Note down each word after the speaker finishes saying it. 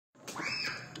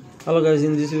Hello guys,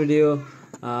 in this video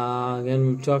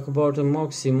again we talk about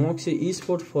Moxy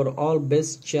esport for all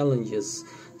best challenges.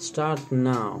 Start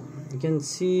now. You can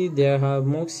see they have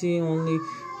Moxy only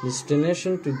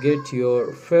destination to get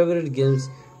your favorite games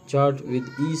chart with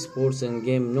esports and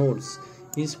game notes.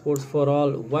 Esports for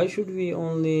all. Why should we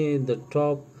only the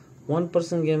top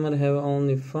 1% gamer have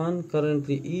only fun?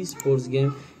 Currently esports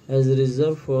game is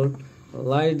reserved for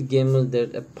light gamers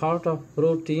that are part of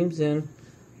pro teams and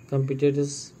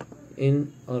competitors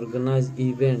in organized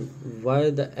event,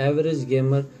 while the average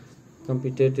gamer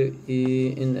competitive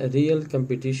in a real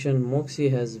competition. Moxy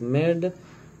has made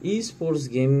esports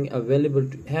gaming available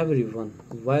to everyone,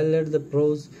 while let the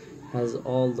pros has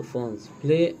all the funds.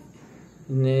 Play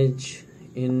engage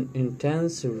in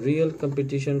intense real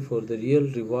competition for the real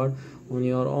reward on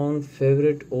your own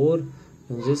favorite, or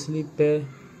consciously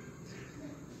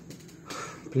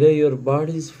play your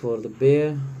bodies for the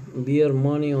beer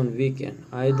money on weekend.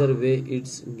 Either way,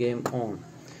 it's game on.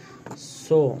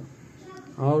 So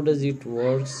how does it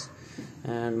works?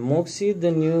 And Moxy,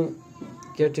 the new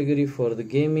category for the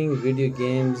gaming video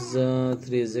games,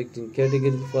 3 exacting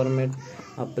category format.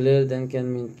 A player then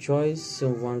can make choice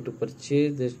want to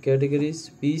purchase the categories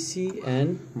PC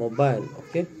and mobile.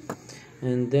 Okay,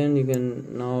 and then you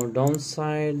can now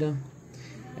downside,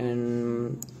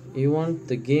 and you want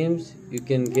the games, you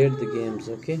can get the games.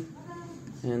 Okay,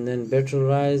 and then better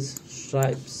rise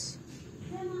stripes,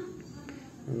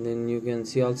 and then you can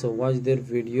see also watch their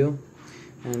video.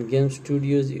 And game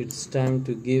studios, it's time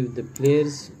to give the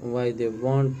players why they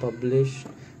want publish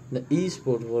the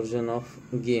esport version of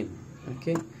game.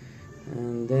 Okay,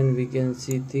 and then we can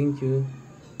see thank you,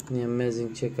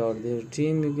 amazing. Check out their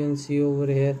team. You can see over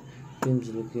here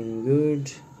teams looking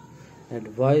good.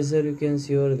 Advisor, you can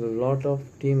see a lot of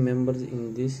team members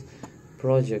in this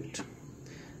project.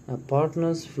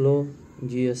 Partners Flow,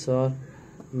 GSR,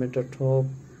 Metatop,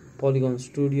 Polygon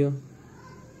Studio,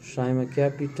 Shima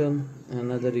Capital,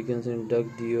 another you can see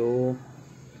Doug DO,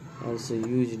 also a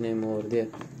huge name over there.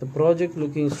 The project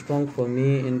looking strong for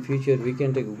me. In future we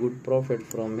can take a good profit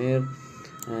from here.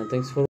 Thanks for